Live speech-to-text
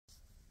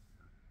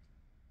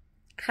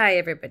Hi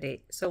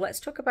everybody. So let's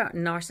talk about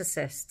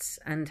narcissists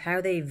and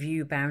how they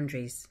view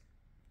boundaries.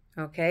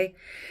 Okay.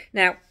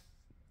 Now,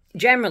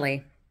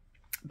 generally,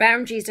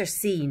 boundaries are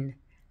seen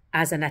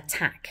as an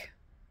attack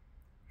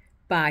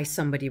by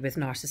somebody with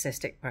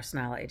narcissistic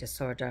personality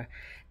disorder.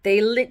 They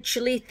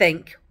literally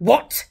think,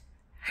 what?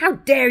 How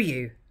dare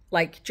you?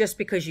 Like, just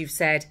because you've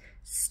said,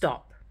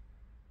 stop.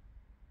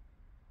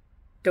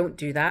 Don't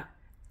do that.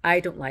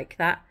 I don't like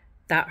that.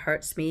 That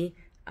hurts me.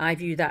 I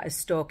view that as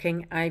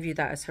stalking. I view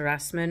that as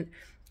harassment.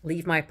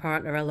 Leave my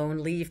partner alone.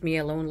 Leave me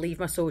alone. Leave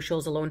my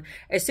socials alone.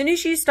 As soon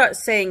as you start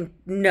saying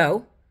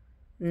no,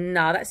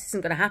 that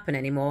isn't going to happen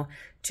anymore,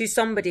 to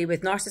somebody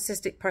with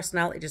narcissistic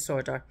personality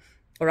disorder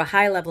or a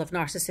high level of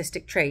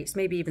narcissistic traits,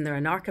 maybe even they're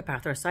a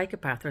narcopath or a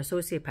psychopath or a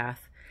sociopath,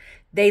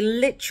 they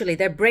literally,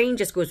 their brain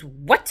just goes,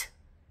 what?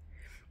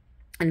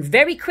 And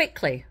very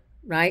quickly,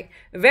 right?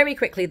 Very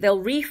quickly,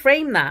 they'll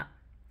reframe that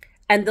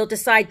and they'll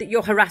decide that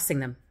you're harassing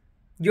them.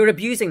 You're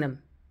abusing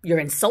them. You're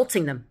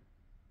insulting them.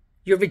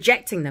 You're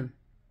rejecting them.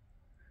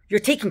 You're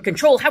taking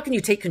control. How can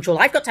you take control?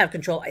 I've got to have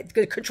control.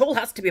 Control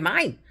has to be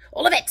mine.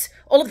 All of it.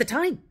 All of the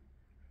time.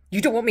 You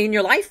don't want me in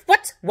your life?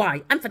 What?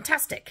 Why? I'm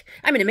fantastic.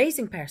 I'm an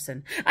amazing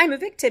person. I'm a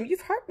victim.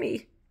 You've hurt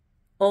me.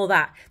 All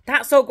that.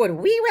 That's all going,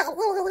 we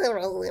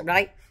will,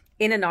 right?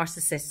 In a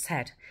narcissist's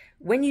head.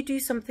 When you do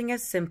something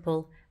as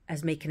simple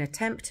as make an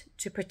attempt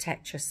to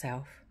protect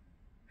yourself,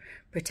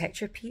 protect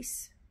your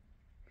peace,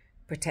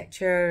 protect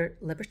your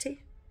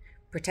liberty,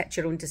 protect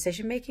your own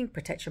decision-making,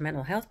 protect your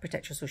mental health,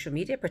 protect your social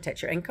media,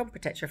 protect your income,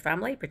 protect your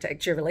family,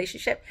 protect your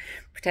relationship,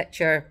 protect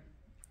your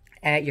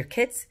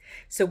kids.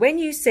 So when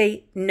you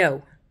say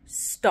no,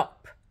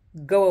 stop,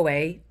 go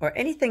away, or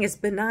anything as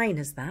benign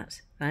as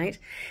that, right?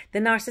 The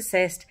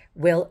narcissist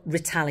will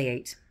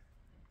retaliate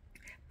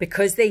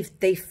because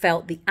they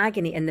felt the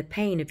agony and the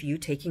pain of you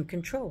taking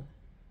control.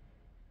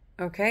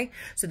 Okay,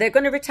 so they're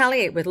going to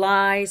retaliate with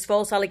lies,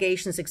 false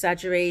allegations,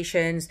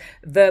 exaggerations,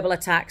 verbal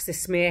attacks, the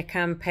smear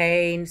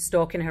campaign,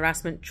 stalking,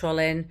 harassment,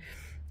 trolling.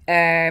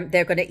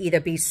 They're going to either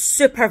be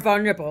super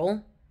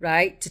vulnerable,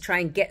 right, to try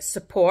and get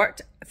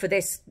support for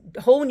this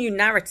whole new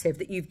narrative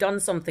that you've done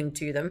something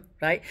to them,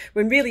 right,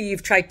 when really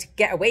you've tried to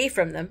get away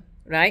from them,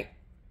 right?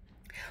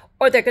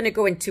 Or they're going to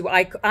go into,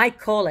 I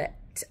call it,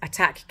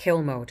 attack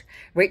kill mode,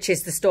 which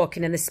is the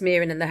stalking and the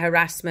smearing and the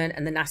harassment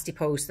and the nasty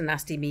posts and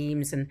nasty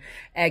memes and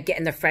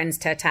getting their friends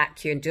to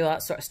attack you and do all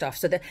that sort of stuff.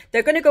 So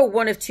they're going to go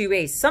one of two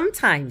ways.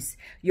 Sometimes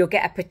you'll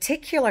get a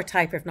particular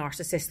type of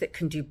narcissist that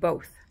can do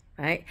both,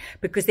 right?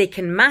 Because they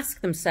can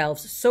mask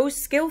themselves so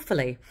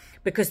skillfully,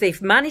 because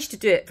they've managed to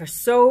do it for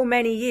so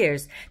many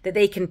years, that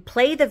they can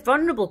play the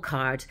vulnerable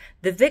card,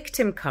 the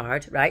victim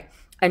card, right?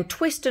 And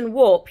twist and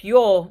warp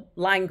your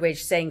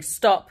language saying,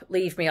 stop,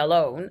 leave me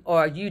alone,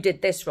 or you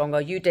did this wrong, or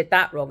you did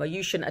that wrong, or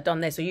you shouldn't have done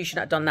this, or you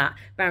shouldn't have done that.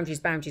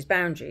 Boundaries, boundaries,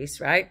 boundaries,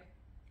 right?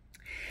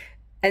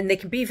 And they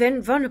can be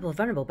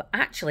vulnerable, but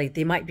actually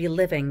they might be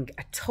living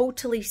a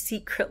totally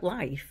secret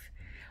life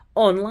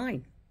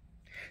online.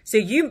 So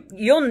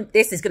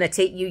this is going to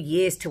take you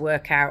years to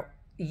work out.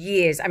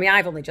 Years. I mean,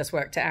 I've only just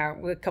worked it out.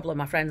 A couple of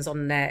my friends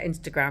on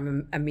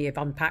Instagram and me have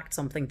unpacked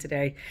something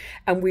today,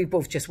 and we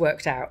both just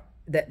worked out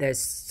that there's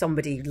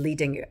somebody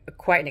leading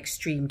quite an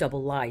extreme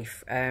double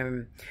life,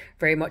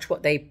 very much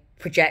what they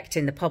project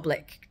in the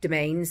public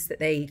domains that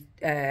they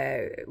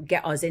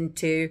get us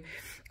into,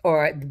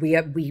 or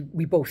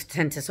we both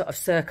tend to sort of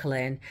circle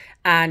in,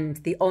 and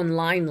the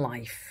online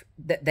life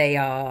that they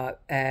are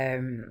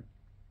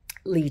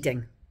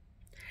leading.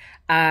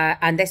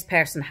 And this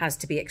person has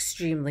to be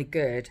extremely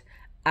good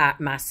at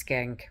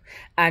masking.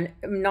 And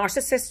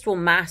narcissists will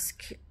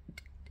mask.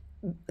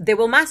 They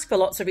will mask for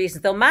lots of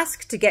reasons. They'll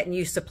mask to get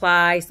new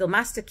supplies. They'll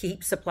mask to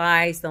keep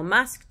supplies. They'll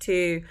mask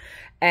to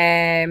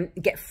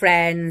get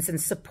friends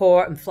and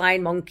support and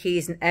flying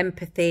monkeys and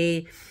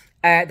empathy.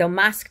 They'll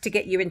mask to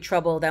get you in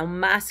trouble. They'll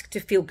mask to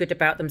feel good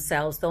about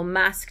themselves. They'll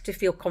mask to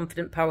feel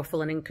confident,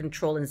 powerful, and in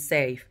control and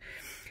safe.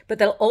 But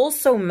they'll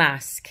also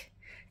mask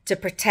to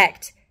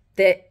protect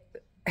the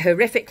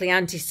horrifically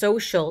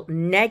antisocial,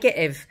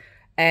 negative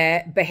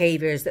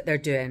behaviors that they're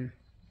doing.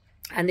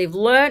 And they've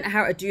learned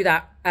how to do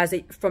that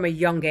from a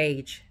young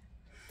age,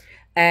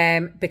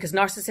 because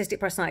narcissistic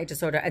personality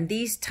disorder and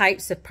these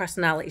types of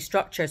personality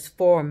structures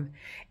form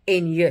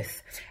in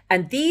youth.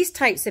 And these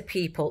types of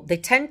people, they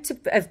tend to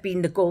have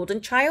been the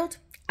golden child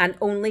and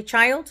only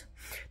child.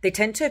 They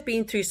tend to have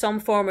been through some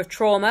form of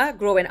trauma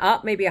growing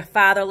up. Maybe a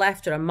father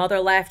left or a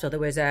mother left, or there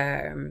was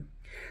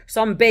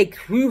some big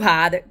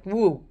hoo-ha that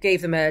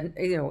gave them an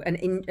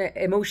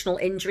emotional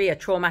injury, a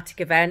traumatic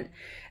event.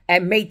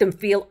 Made them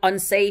feel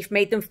unsafe,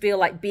 made them feel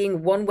like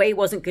being one way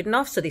wasn't good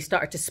enough. So they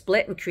started to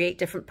split and create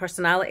different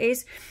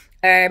personalities.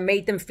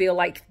 Made them feel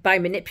like by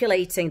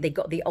manipulating, they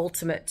got the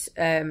ultimate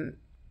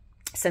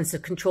sense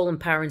of control and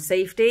power and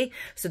safety.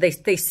 So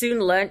they soon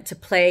learned to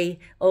play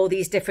all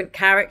these different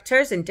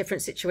characters in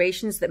different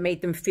situations that made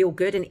them feel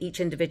good in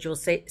each individual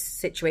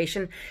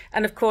situation.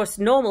 And of course,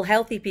 normal,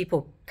 healthy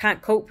people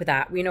can't cope with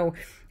that. You know,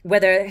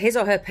 whether his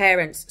or her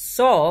parents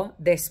saw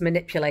this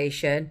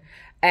manipulation,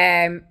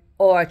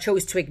 or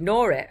chose to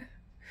ignore it,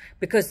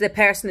 because the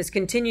person has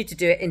continued to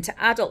do it into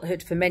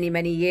adulthood for many,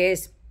 many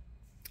years.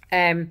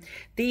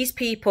 These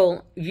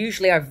people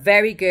usually are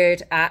very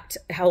good at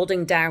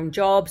holding down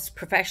jobs,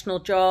 professional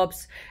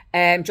jobs,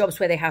 jobs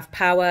where they have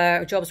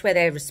power, jobs where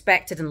they're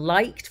respected and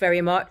liked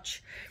very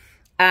much.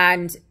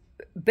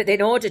 But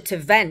in order to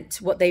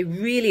vent what they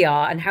really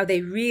are and how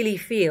they really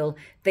feel,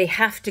 they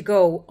have to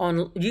go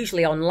on,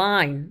 usually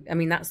online. I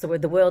mean, that's the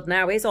word. The world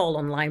now is all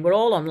online. We're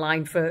all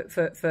online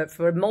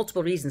for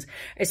multiple reasons,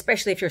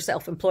 especially if you're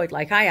self-employed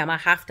like I am. I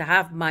have to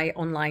have my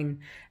online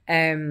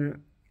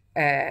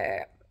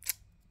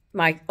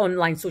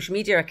social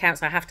media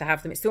accounts. I have to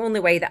have them. It's the only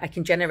way that I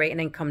can generate an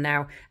income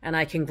now, and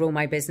I can grow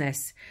my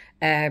business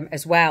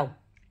as well.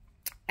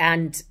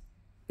 And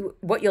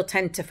what you'll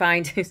tend to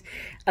find is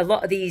a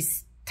lot of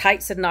these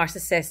types of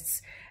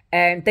narcissists,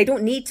 they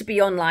don't need to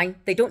be online.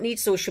 They don't need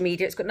social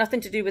media. It's got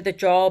nothing to do with the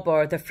job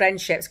or the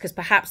friendships, because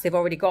perhaps they've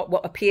already got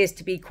what appears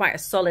to be quite a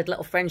solid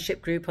little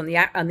friendship group on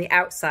the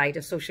outside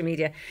of social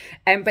media.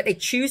 But they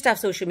choose to have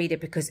social media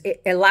because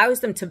it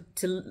allows them to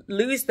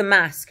lose the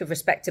mask of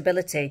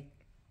respectability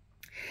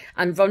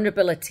and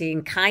vulnerability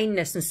and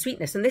kindness and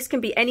sweetness. And this can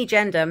be any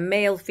gender,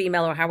 male,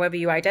 female, or however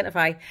you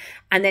identify,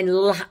 and then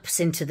lapse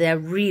into their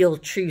real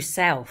true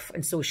self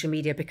in social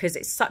media, because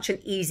it's such an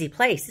easy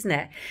place, isn't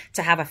it?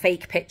 To have a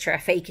fake picture, a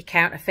fake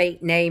account, a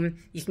fake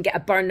name. You can get a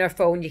burner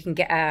phone. You can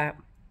get an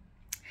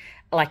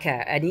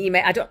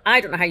email. I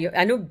don't know how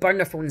I know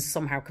burner phones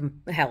somehow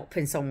can help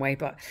in some way,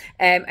 but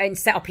and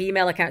set up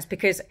email accounts,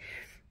 because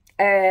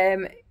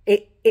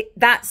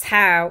that's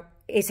how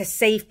it's a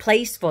safe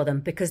place for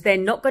them, because they're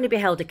not going to be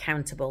held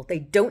accountable. They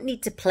don't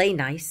need to play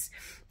nice.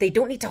 They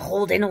don't need to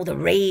hold in all the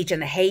rage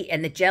and the hate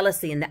and the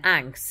jealousy and the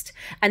angst.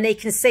 And they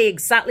can say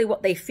exactly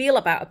what they feel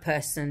about a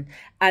person,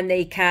 and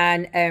they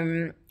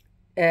can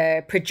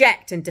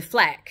project and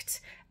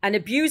deflect and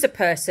abuse a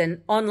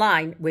person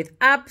online with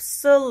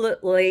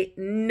absolutely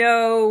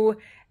no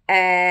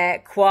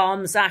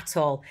qualms at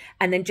all,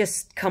 and then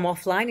just come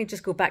offline and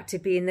just go back to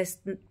being this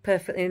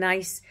perfectly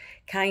nice,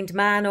 kind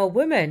man or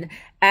woman.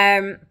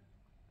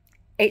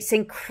 It's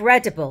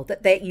incredible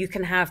that you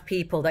can have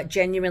people that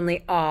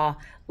genuinely are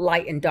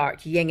light and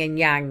dark, yin and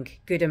yang,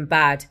 good and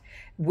bad,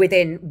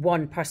 within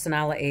one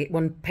personality,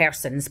 one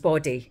person's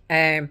body.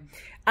 When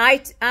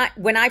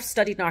I've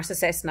studied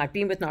narcissists, and I've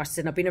been with narcissists,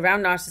 and I've been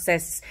around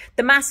narcissists,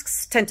 the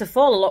masks tend to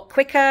fall a lot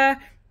quicker.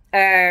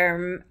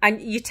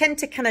 And you tend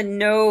to kind of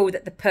know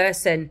that the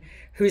person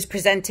who's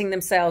presenting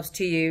themselves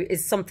to you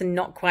is something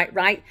not quite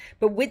right.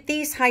 But with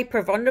these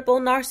hyper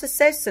vulnerable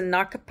narcissists and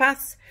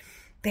narcopaths,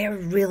 they're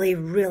really,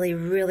 really,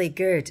 really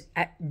good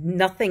at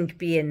nothing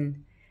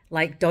being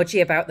like dodgy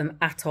about them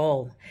at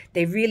all.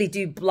 They really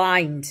do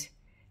blind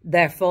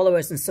their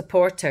followers and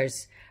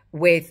supporters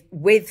with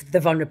the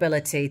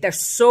vulnerability. They're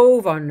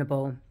so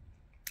vulnerable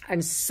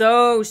and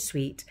so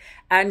sweet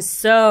and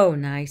so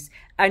nice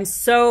and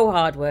so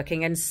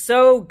hardworking and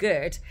so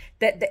good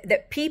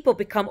that people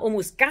become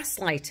almost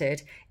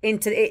gaslighted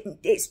into it.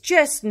 It's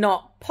just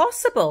not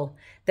possible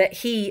that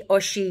he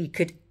or she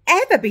could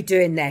ever be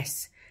doing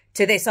this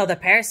to this other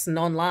person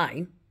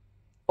online,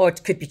 or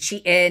it could be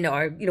cheating,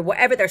 or, you know,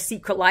 whatever their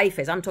secret life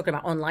is. I'm talking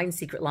about online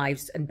secret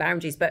lives and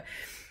boundaries, but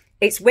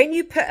it's when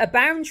you put a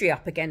boundary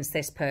up against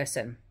this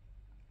person,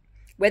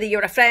 whether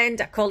you're a friend,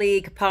 a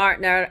colleague, a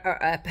partner, or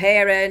a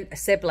parent, a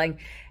sibling,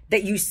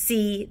 that you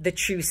see the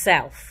true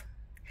self,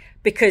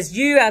 because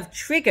you have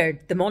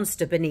triggered the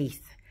monster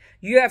beneath.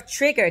 You have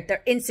triggered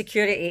their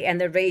insecurity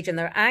and their rage and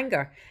their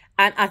anger.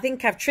 And I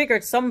think I've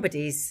triggered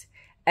somebody's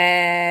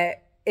in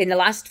the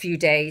last few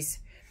days,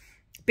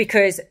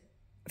 because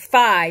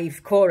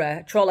 5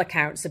 Cora troll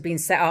accounts have been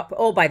set up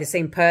all by the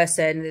same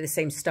person, the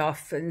same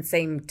stuff, and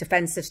same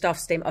defensive stuff,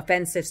 same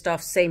offensive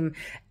stuff, same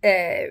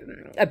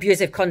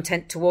abusive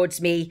content towards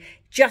me,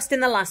 just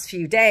in the last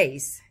few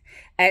days.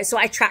 So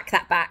I track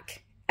that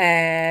back,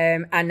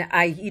 and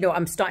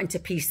I'm starting to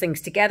piece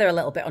things together a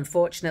little bit,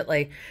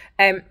 unfortunately.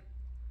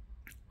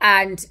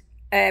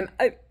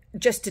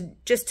 Just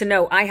to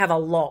know, I have a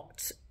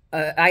lot.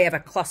 I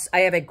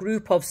have a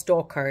group of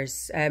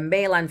stalkers,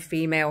 male and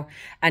female,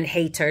 and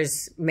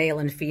haters, male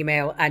and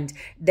female, and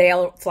they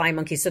all fly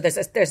monkeys. So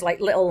there's like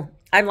little,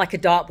 I'm like a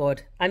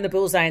dartboard. I'm the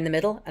bullseye in the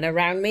middle, and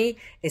around me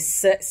is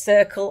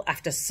circle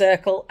after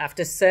circle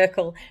after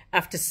circle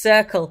after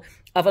circle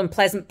of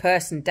unpleasant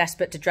person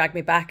desperate to drag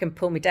me back and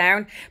pull me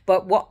down.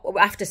 But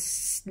after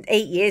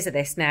 8 years of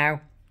this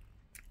now,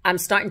 I'm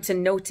starting to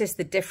notice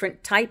the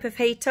different type of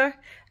hater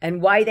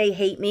and why they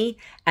hate me,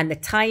 and the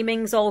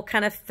timings all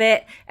kind of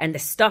fit, and the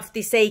stuff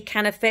they say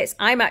kind of fits.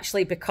 I'm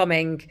actually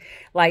becoming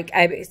like,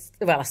 I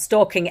am a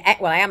stalking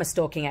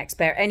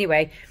expert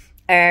anyway.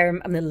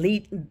 I'm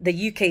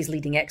the UK's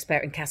leading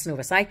expert in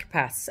Casanova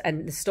psychopaths,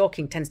 and the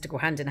stalking tends to go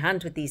hand in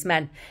hand with these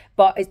men,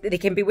 but they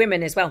can be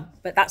women as well.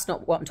 But that's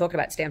not what I'm talking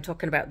about today. I'm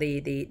talking about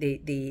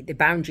the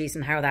boundaries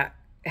and how that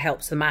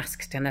helps the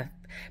masks kind of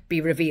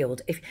be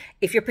revealed.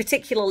 If you're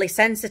particularly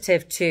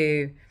sensitive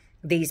to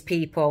these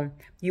people,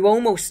 you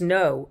almost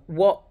know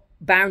what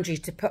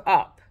boundaries to put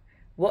up,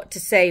 what to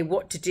say,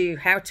 what to do,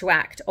 how to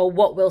act, or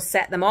what will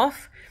set them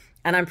off.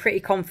 and I'm pretty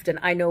confident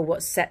I know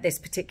what set this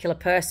particular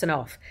person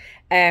off.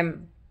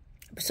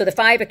 So the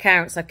 5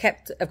 accounts I've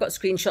got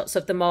screenshots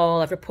of them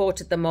all. I've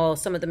reported them all.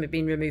 Some of them have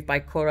been removed by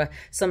Cora.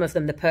 Some of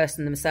them, the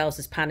person themselves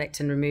has panicked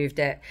and removed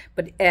it.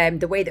 But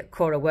the way that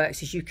Cora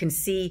works is you can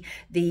see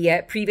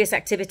the previous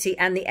activity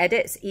and the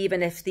edits,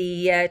 even if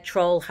the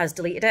troll has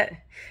deleted it.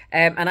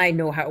 And I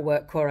know how to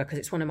work Cora because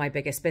it's one of my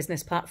biggest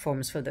business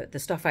platforms for the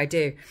stuff I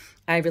do.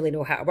 I really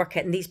know how to work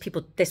it. And these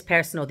people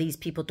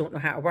don't know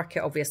how to work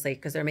it, obviously,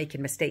 because they're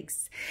making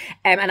mistakes.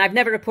 And I've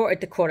never reported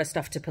the Cora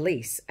stuff to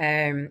police.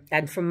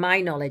 And from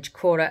my knowledge,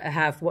 Cora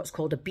have what's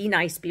called a be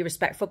nice, be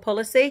respectful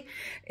policy.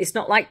 It's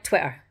not like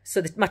Twitter.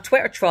 So my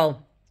Twitter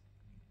troll,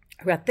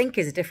 who I think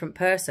is a different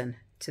person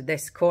to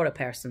this Cora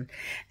person,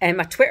 and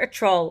my Twitter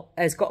troll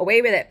has got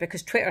away with it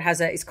because Twitter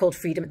has it's called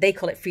freedom. They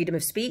call it freedom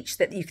of speech,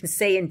 that you can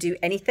say and do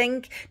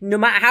anything, no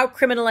matter how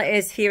criminal it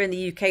is here in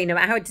the UK, no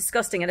matter how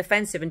disgusting and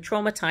offensive and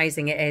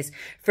traumatizing it is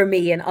for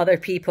me and other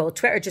people.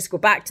 Twitter just go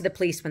back to the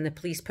police when the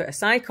police put a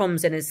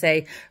psychoms in and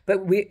say,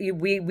 but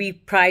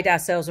we pride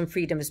ourselves on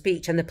freedom of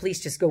speech, and the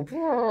police just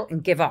go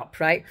and give up,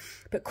 right?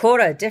 But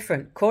Cora are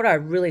different. Cora are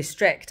really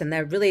strict, and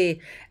they're really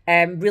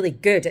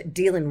good at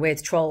dealing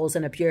with trolls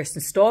and abuse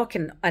and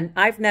stalking. And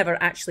I've never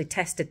actually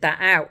tested that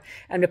out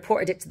and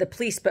reported it to the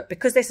police. But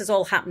because this has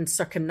all happened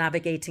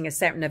circumnavigating a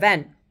certain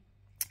event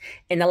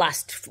in the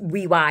last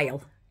wee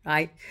while,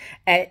 right?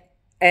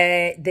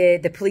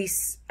 The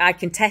police, I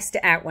can test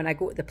it out when I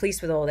go to the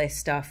police with all this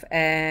stuff.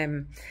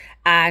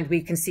 And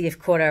we can see if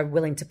Cora are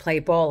willing to play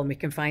ball, and we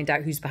can find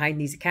out who's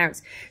behind these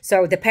accounts.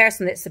 So the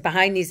person that's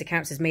behind these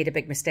accounts has made a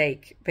big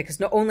mistake,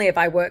 because not only have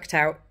I worked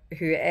out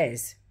who it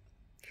is,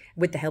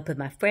 with the help of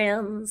my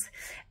friends,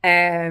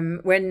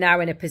 we're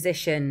now in a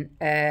position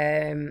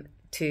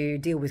to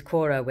deal with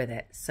Cora with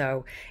it.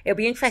 So it'll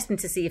be interesting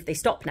to see if they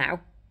stop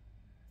now.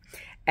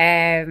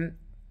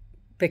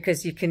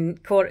 Because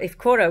if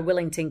Cora are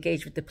willing to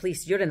engage with the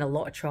police, you're in a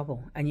lot of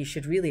trouble, and you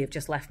should really have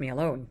just left me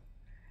alone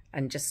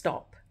and just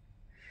stop.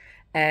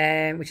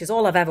 Which is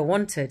all I've ever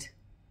wanted,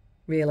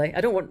 really. I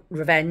don't want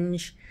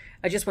revenge.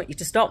 I just want you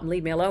to stop and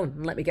leave me alone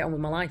and let me get on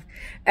with my life.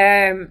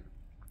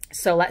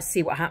 So let's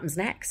see what happens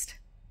next.